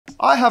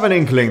I have an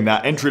inkling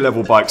that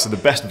entry-level bikes are the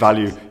best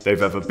value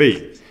they've ever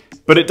been.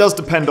 But it does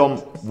depend on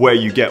where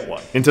you get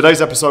one. In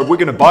today's episode, we're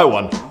going to buy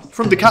one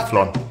from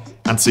Decathlon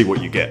and see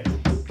what you get.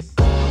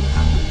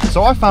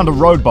 So I found a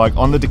road bike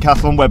on the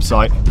Decathlon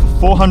website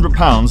for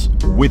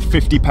 £400 with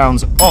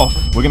 £50 off.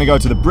 We're going to go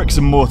to the bricks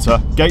and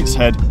mortar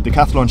Gateshead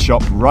Decathlon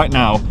shop right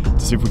now to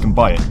see if we can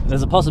buy it.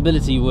 There's a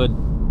possibility we're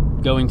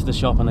going to the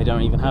shop and they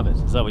don't even have it.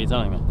 Is that what you're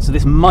telling me? So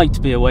this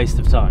might be a waste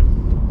of time.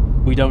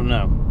 We don't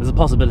know. There's a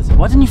possibility.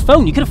 Why didn't you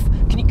phone? You could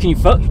have. Can you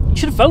phone? You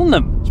should have phoned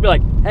them. You should be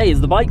like, "Hey, is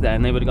the bike there?"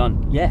 And they would have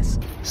gone, "Yes."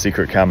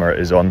 Secret camera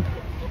is on.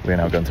 We're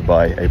now going to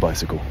buy a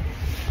bicycle.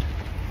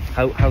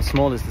 How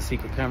small is the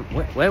secret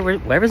camera?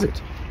 Where is it?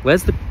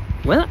 Where's the?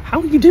 Where?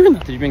 How are you doing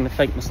that? Did you bring the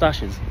fake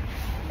moustaches?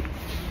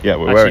 Yeah,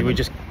 we're Actually, wearing we them.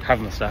 just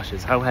have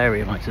moustaches. How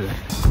hairy am I today?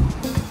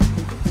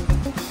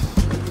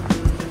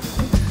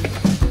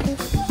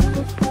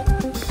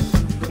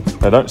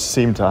 They don't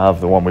seem to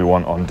have the one we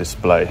want on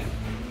display.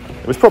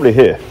 It was probably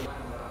here.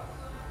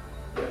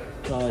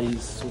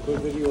 Guys, some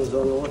good videos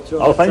on what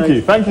Oh, thank you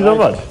so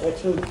much.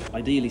 Excellent.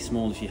 Ideally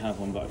small if you have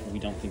one, but we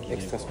don't think you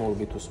Extra do. small, a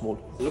bit too small.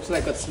 It looks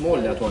like it's small,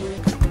 that one.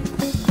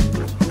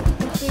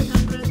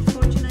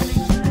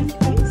 349.99,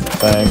 please.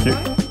 Thank you.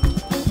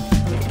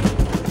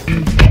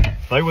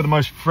 They were the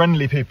most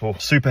friendly people,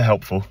 super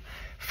helpful.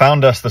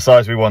 Found us the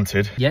size we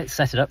wanted. Yeah,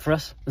 set it up for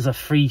us. There's a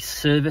free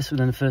service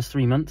within the first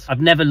 3 months.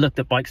 I've never looked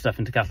at bike stuff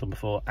in Decathlon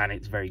before, and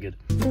it's very good.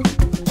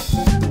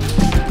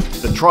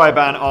 The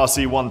Triban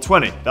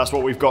RC120, that's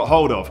what we've got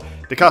hold of.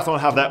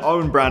 Decathlon have their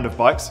own brand of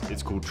bikes,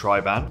 it's called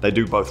Triban. They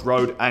do both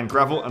road and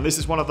gravel, and this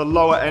is one of the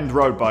lower end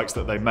road bikes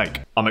that they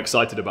make. I'm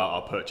excited about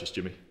our purchase,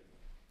 Jimmy.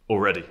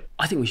 Already.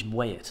 I think we should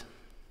weigh it.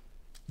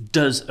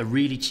 Does a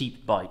really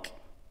cheap bike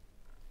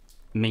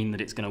mean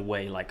that it's going to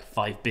weigh like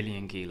 5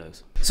 billion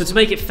kilos? So to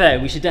make it fair,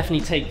 we should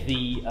definitely take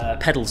the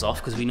pedals off,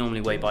 because we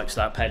normally weigh bikes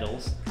without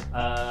pedals.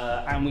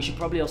 And we should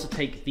probably also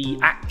take the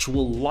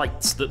actual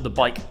lights that the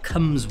bike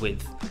comes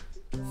with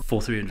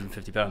for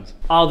 £350.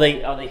 Are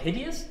they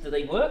hideous? Do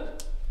they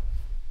work?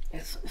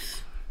 It's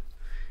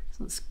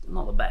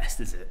not the best,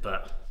 is it?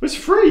 But It's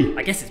free.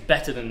 I guess it's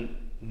better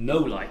than no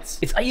lights.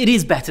 It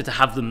is better to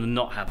have them than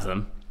not have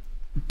them.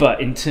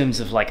 But in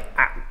terms of like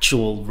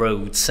actual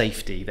road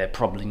safety, they're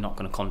probably not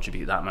going to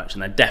contribute that much,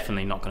 and they're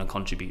definitely not going to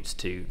contribute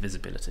to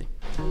visibility.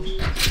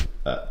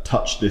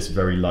 Touched this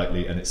very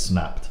lightly and it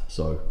snapped,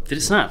 so... Did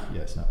it snap?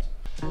 Yeah, it snapped.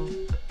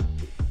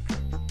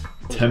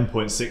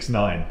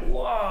 10.69.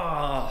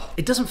 Wow.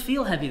 It doesn't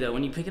feel heavy though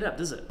when you pick it up,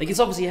 does it? Like, it's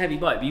obviously a heavy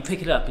bike, but you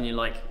pick it up and you're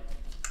like,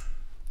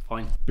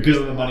 fine. Because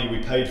of the money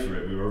we paid for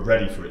it, we were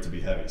ready for it to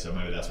be heavy, so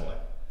maybe that's why.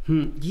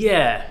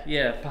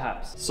 Yeah,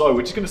 perhaps. So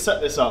we're just going to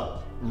set this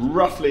up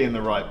roughly in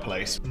the right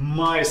place.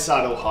 My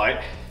saddle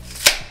height,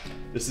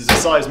 this is a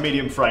size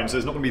medium frame, so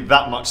there's not going to be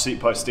that much seat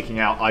post sticking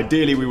out.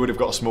 Ideally we would have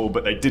got a small,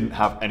 but they didn't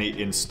have any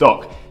in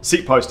stock.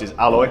 Seat post is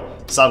alloy,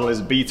 saddle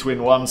is a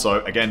B-twin one, so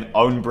again,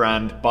 own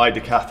brand by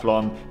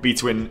Decathlon.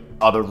 B-twin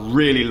are the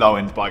really low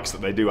end bikes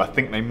that they do. I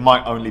think they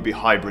might only be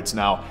hybrids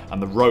now,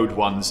 and the road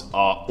ones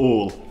are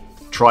all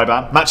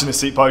Triban. Matching the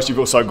seat post, you've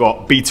also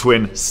got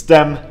B-twin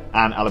stem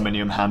and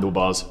aluminium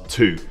handlebars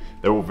too.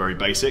 They're all very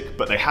basic,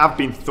 but they have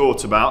been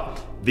thought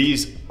about.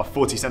 These are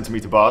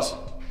 40cm bars,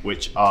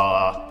 which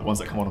are the ones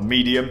that come on a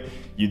medium.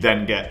 You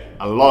then get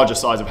a larger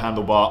size of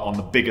handlebar on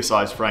the bigger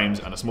size frames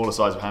and a smaller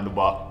size of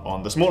handlebar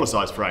on the smaller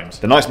size frames.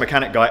 The nice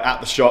mechanic guy at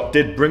the shop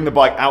did bring the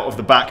bike out of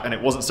the back, and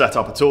it wasn't set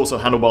up at all, so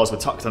handlebars were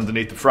tucked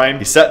underneath the frame.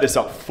 He set this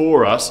up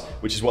for us,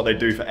 which is what they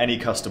do for any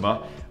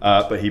customer,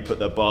 but he put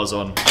the bars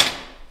on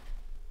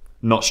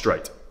not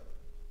straight.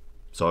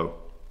 So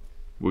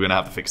we're gonna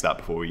have to fix that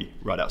before we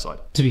ride outside.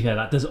 To be fair,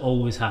 that does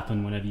always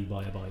happen whenever you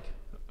buy a bike.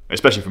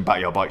 Especially from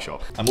Backyard Bike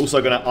Shop. I'm also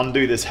gonna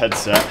undo this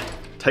headset,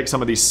 take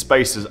some of these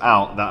spacers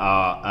out that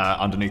are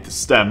underneath the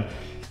stem.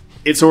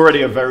 It's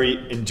already a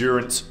very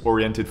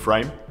endurance-oriented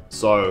frame,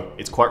 so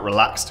it's quite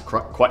relaxed,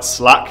 quite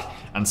slack,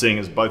 and seeing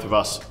as both of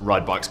us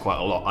ride bikes quite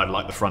a lot, I'd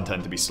like the front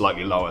end to be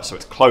slightly lower so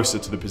it's closer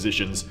to the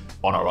positions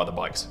on our other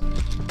bikes.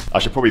 I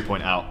should probably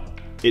point out,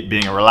 it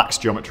being a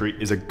relaxed geometry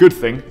is a good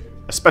thing,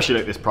 especially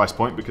at this price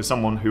point, because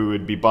someone who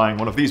would be buying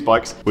one of these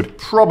bikes would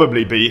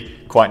probably be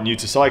quite new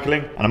to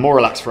cycling, and a more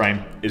relaxed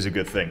frame is a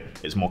good thing.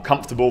 It's more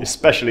comfortable,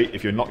 especially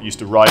if you're not used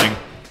to riding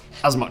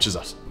as much as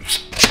us.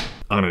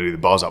 I'm gonna do the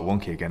bars out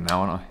wonky again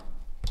now, aren't I?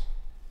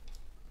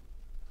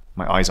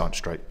 My eyes aren't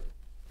straight.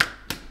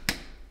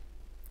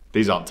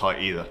 These aren't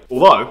tight either.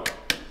 Although,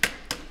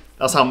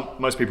 that's how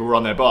most people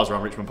run their bars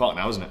around Richmond Park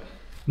now, isn't it?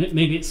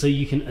 Maybe it's so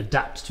you can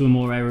adapt to a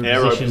more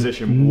aero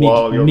position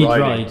while you're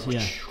riding.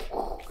 Yeah.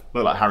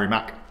 Look like Harry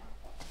Mack.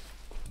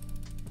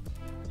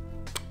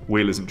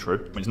 Wheel isn't true.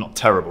 I mean, it's not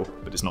terrible,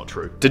 but it's not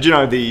true. Did you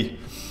know the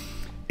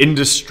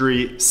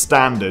industry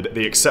standard,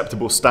 the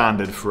acceptable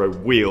standard for a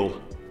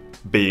wheel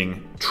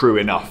being true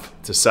enough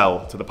to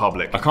sell to the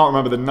public? I can't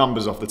remember the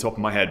numbers off the top of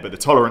my head, but the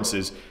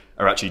tolerances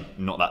are actually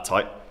not that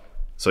tight.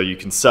 So you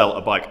can sell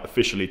a bike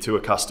officially to a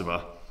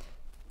customer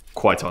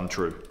quite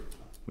untrue,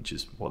 which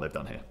is what they've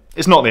done here.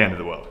 It's not the end of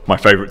the world. My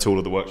favorite tool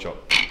of the workshop.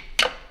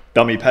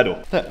 dummy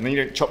pedal. Yeah, and then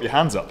you don't chop your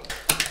hands up.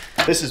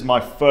 This is my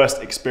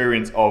first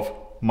experience of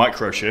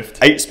micro shift.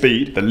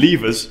 8-speed, the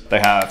levers, they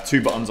have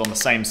 2 buttons on the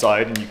same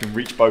side and you can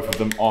reach both of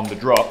them on the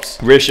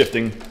drops. Rear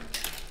shifting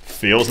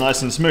feels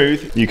nice and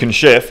smooth. You can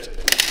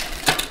shift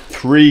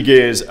 3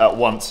 gears at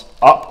once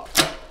up,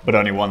 but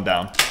only 1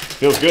 down.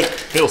 Feels good,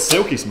 feels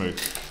silky smooth.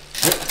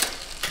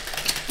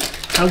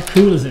 How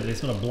cool is it?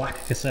 It's got a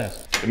black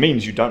cassette. It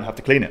means you don't have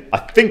to clean it. I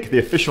think the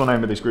official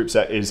name of this group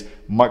set is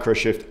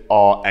Microshift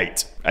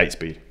R8,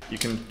 8-speed. You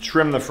can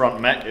trim the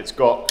front mech. It's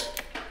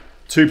got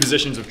 2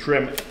 positions of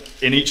trim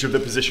in each of the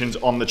positions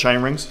on the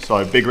chain rings.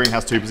 So big ring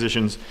has 2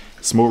 positions,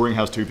 small ring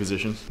has 2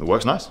 positions. It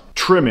works nice.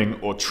 Trimming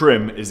or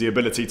trim is the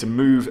ability to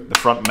move the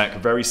front mech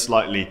very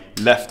slightly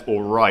left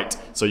or right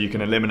so you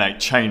can eliminate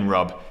chain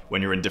rub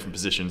when you're in different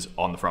positions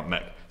on the front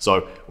mech.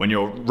 So when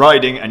you're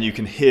riding and you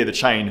can hear the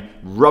chain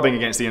rubbing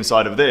against the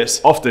inside of this,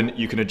 often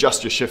you can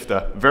adjust your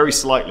shifter very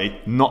slightly,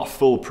 not a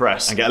full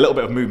press, and get a little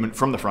bit of movement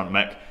from the front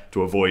mech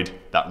to avoid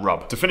that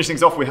rub. To finish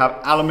things off, we have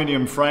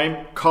aluminium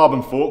frame,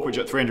 carbon fork, which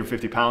at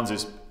 350 pounds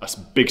is a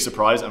big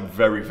surprise and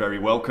very, very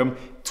welcome.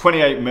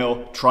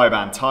 28mm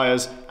Triban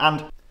tyres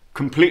and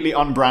completely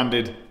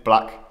unbranded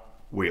black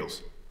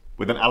wheels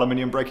with an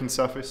aluminium braking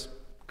surface,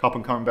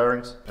 carbon cone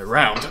bearings. They're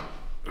round.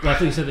 Well, I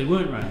thought you said they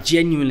weren't round.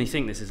 Genuinely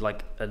think this is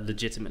like a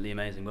legitimately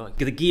amazing bike.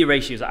 The gear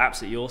ratios are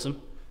absolutely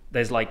awesome.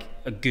 There's like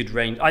a good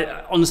range.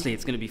 Honestly,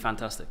 it's going to be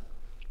fantastic.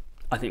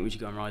 I think we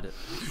should go and ride it.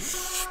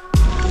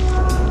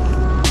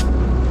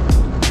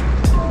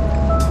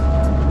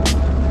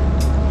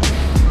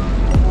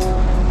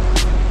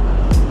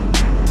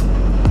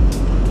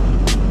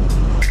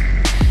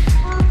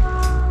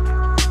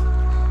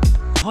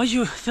 Why'd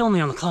you film me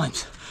on the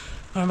climbs?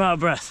 I'm out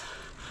of breath.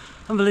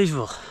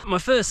 Unbelievable. My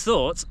first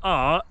thoughts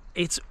are,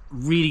 it's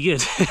really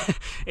good.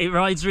 It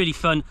rides really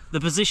fun. The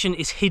position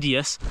is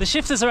hideous. The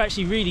shifters are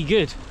actually really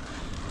good.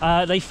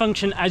 They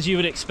function as you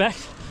would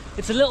expect.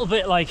 It's a little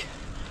bit like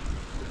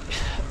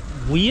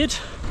weird.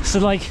 So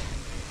like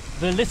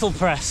the little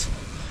press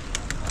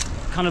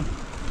kind of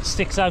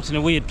sticks out in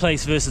a weird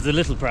place versus the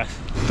little press.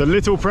 The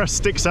little press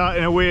sticks out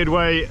in a weird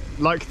way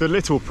like the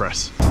little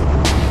press.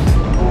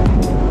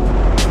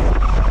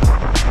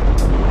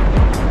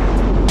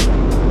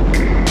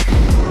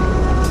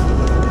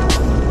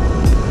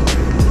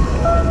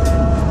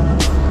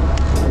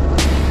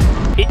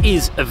 It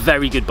is a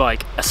very good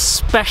bike,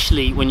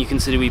 especially when you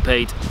consider we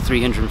paid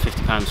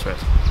 £350 for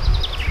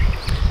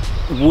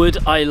it.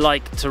 Would I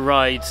like to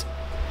ride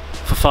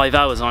for 5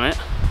 hours on it?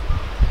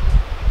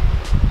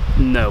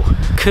 No.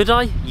 Could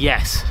I?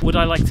 Yes. Would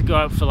I like to go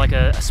out for like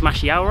a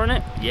smashy hour on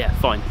it? Yeah,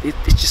 fine.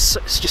 It's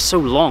just so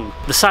long.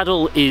 The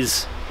saddle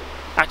is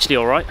actually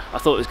alright. I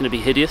thought it was going to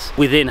be hideous.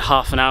 Within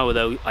half an hour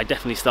though, I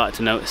definitely started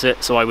to notice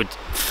it. So I would,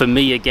 for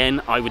me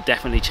again, I would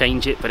definitely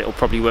change it, but it'll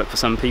probably work for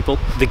some people.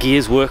 The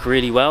gears work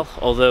really well,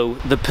 although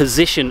the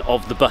position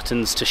of the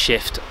buttons to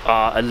shift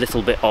are a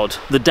little bit odd.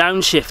 The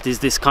downshift is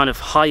this kind of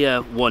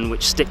higher one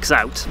which sticks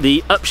out.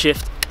 The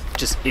upshift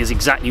just is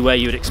exactly where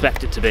you would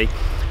expect it to be.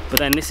 But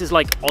then this is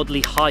like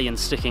oddly high and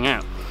sticking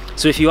out.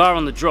 So if you are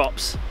on the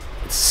drops,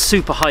 it's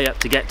super high up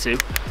to get to.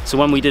 So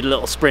when we did a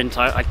little sprint,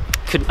 I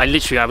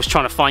was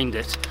trying to find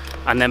it,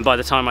 and then by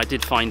the time I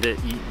did find it,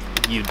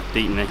 you'd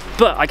beaten me.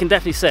 But I can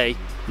definitely say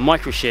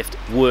microshift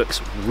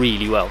works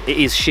really well. It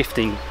is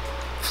shifting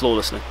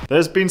flawlessly.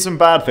 There's been some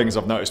bad things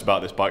I've noticed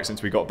about this bike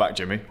since we got back,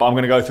 Jimmy, but I'm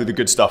going to go through the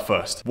good stuff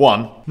first.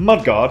 1,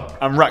 mudguard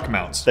and rack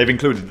mounts. They've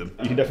included them.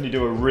 You can definitely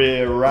do a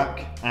rear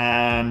rack,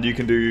 and you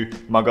can do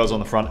mudguards on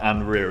the front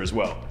and rear as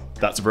well.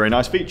 That's a very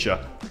nice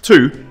feature.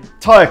 2,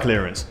 tyre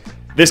clearance.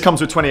 This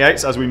comes with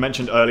 28s, as we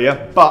mentioned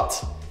earlier,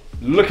 but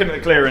looking at the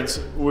clearance,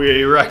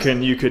 we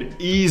reckon you could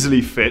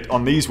easily fit,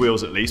 on these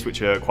wheels at least,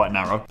 which are quite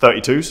narrow,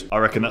 32s. I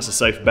reckon that's a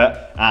safe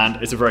bet, and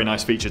it's a very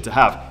nice feature to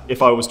have.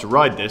 If I was to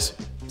ride this,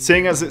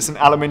 seeing as it's an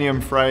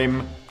aluminium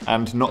frame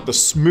and not the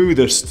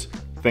smoothest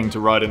thing to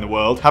ride in the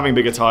world, having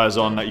bigger tyres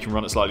on that you can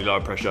run at slightly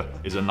lower pressure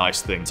is a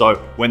nice thing. So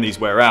when these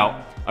wear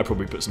out, I'd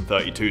probably put some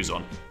 32s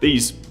on.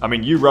 These, I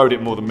mean, you rode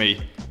it more than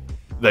me.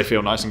 They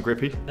feel nice and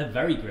grippy. They're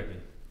very grippy.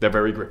 They're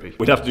very grippy.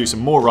 We'd have to do some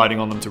more riding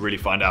on them to really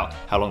find out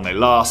how long they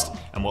last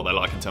and what they're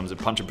like in terms of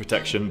punch and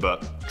protection,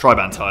 but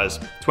Triban tyres,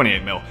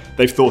 28mm.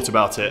 They've thought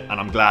about it, and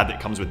I'm glad it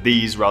comes with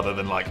these rather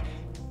than like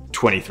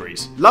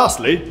 23s.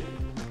 Lastly,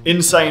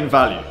 insane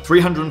value.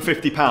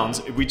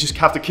 £350. We just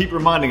have to keep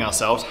reminding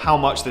ourselves how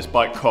much this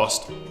bike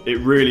cost. It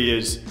really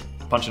is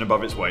punching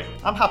above its weight.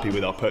 I'm happy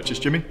with our purchase,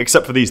 Jimmy,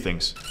 except for these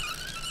things.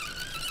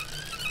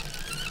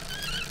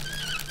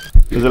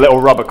 There's a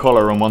little rubber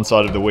collar on one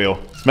side of the wheel.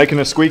 It's making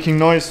a squeaking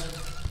noise.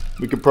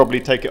 We could probably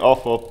take it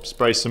off or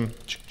spray some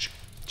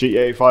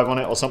GT85 on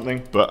it or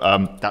something, but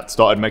that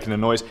started making a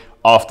noise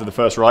after the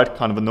first ride,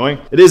 kind of annoying.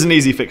 It is an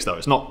easy fix though,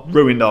 it's not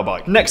ruined our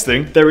bike. Next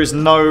thing, there is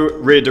no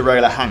rear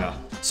derailleur hanger.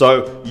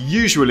 So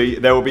usually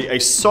there will be a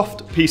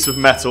soft piece of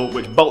metal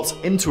which bolts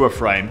into a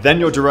frame, then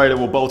your derailleur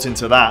will bolt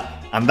into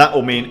that, and that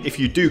will mean if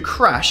you do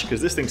crash,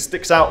 because this thing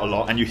sticks out a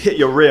lot, and you hit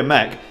your rear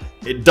mech,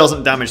 It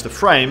doesn't damage the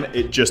frame,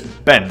 it just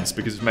bends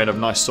because it's made of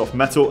nice soft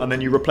metal, and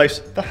then you replace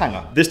the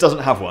hanger. This doesn't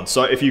have one,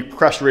 so if you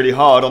crash really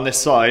hard on this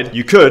side,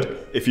 you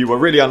could, if you were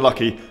really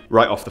unlucky,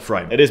 right off the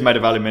frame. It is made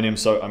of aluminium,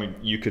 so I mean,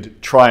 you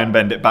could try and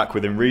bend it back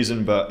within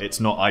reason, but it's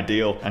not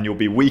ideal, and you'll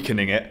be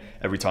weakening it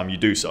every time you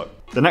do so.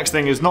 The next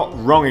thing is not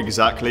wrong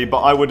exactly,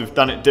 but I would have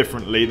done it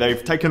differently.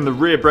 They've taken the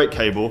rear brake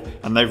cable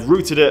and they've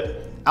routed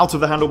it out of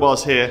the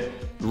handlebars here,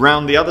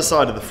 round the other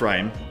side of the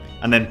frame,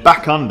 and then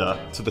back under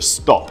to the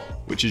stop,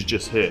 which is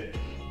just here.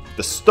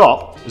 The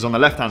stop is on the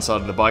left-hand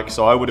side of the bike,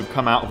 so I would have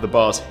come out of the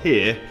bars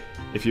here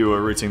if you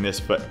were routing this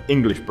for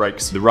English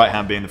brakes, the right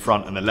hand being the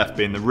front and the left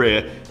being the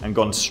rear, and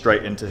gone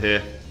straight into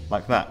here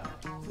like that.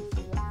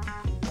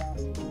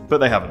 But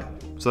they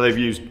haven't. So they've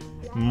used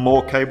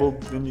more cable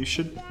than you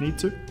should need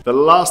to. The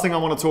last thing I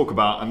want to talk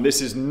about, and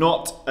this is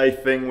not a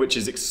thing which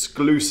is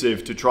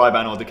exclusive to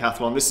Triban or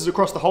Decathlon, this is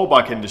across the whole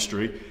bike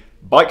industry.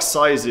 Bike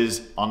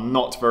sizes are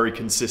not very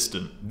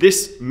consistent.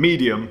 This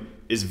medium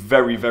is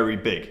very, very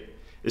big.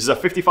 This is a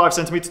 55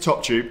 centimeter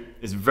top tube.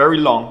 It's very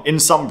long. In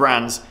some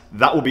brands,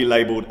 that will be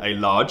labeled a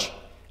large,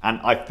 and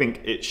I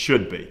think it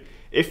should be.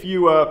 If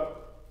you are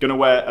gonna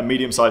wear a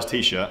medium-sized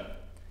t-shirt,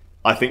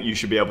 I think you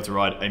should be able to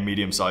ride a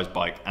medium-sized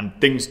bike. And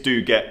things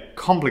do get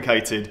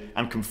complicated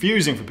and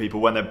confusing for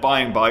people when they're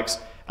buying bikes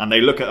and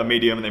they look at a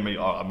medium and they mean,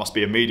 oh, it must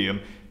be a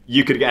medium.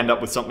 You could end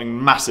up with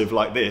something massive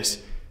like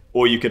this,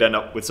 or you could end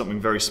up with something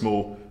very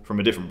small from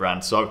a different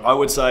brand. So I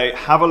would say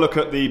have a look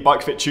at the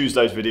Bike Fit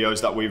Tuesdays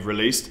videos that we've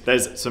released.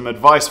 There's some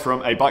advice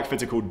from a bike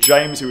fitter called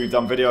James, who we've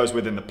done videos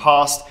with in the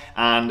past,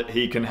 and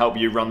he can help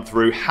you run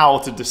through how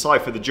to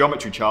decipher the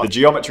geometry chart. The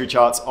geometry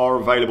charts are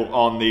available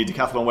on the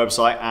Decathlon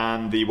website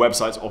and the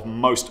websites of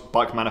most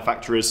bike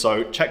manufacturers,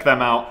 so check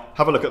them out,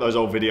 have a look at those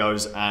old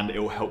videos, and it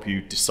will help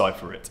you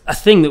decipher it. A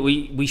thing that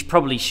we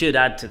probably should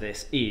add to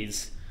this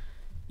is,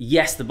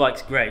 yes, the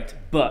bike's great,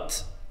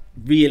 but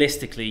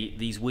realistically,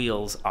 these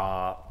wheels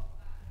are,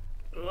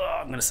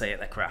 I'm going to say it,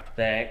 they're crap.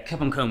 They're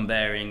cup and cone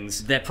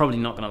bearings. They're probably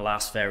not going to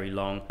last very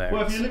long.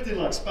 Well, if you lived in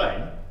like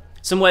Spain,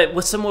 somewhere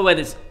where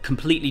it's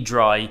completely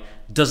dry,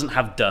 doesn't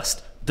have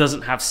dust,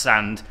 doesn't have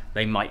sand,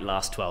 they might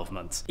last 12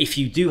 months. If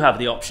you do have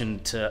the option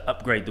to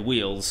upgrade the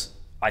wheels,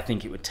 I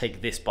think it would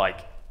take this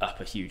bike up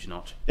a huge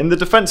notch. in the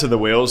defense of the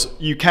wheels,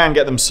 you can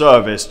get them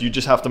serviced, you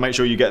just have to make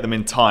sure you get them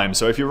in time.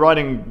 So if you're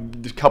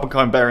riding cup and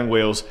cone bearing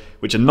wheels,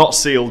 which are not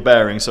sealed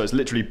bearings, so it's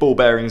literally ball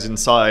bearings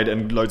inside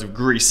and loads of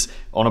grease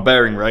on a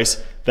bearing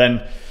race,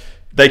 then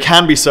they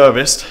can be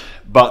serviced.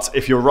 But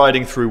if you're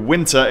riding through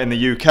winter in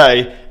the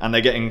UK and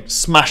they're getting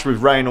smashed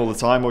with rain all the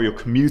time, or you're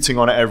commuting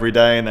on it every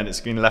day and then it's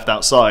being left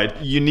outside,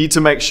 you need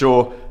to make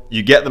sure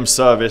you get them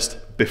serviced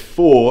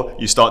before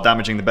you start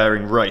damaging the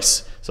bearing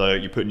race. So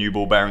you put new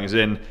ball bearings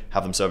in,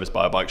 have them serviced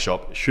by a bike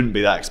shop. It shouldn't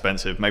be that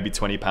expensive, maybe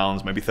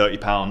 £20, maybe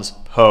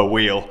 £30 per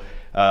wheel.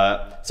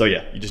 So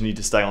yeah, you just need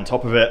to stay on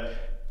top of it.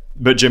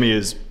 But Jimmy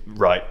is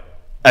right.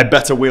 A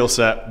better wheel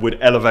set would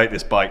elevate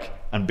this bike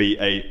and be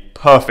a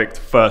perfect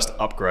first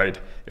upgrade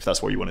if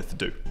that's what you wanted to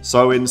do.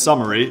 So in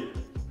summary,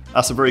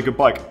 that's a very good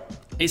bike.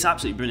 It's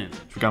absolutely brilliant.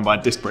 Should we go and buy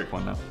a disc brake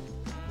one now?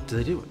 Do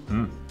they do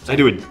it? They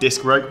do a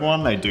disc brake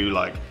one, they do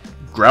like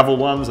gravel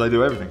ones, they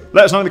do everything.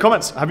 Let us know in the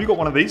comments, have you got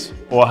one of these?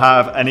 Or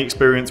have any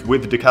experience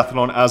with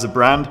Decathlon as a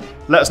brand?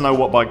 Let us know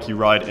what bike you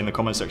ride in the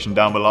comment section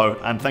down below,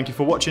 and thank you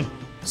for watching.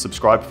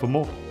 Subscribe for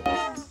more.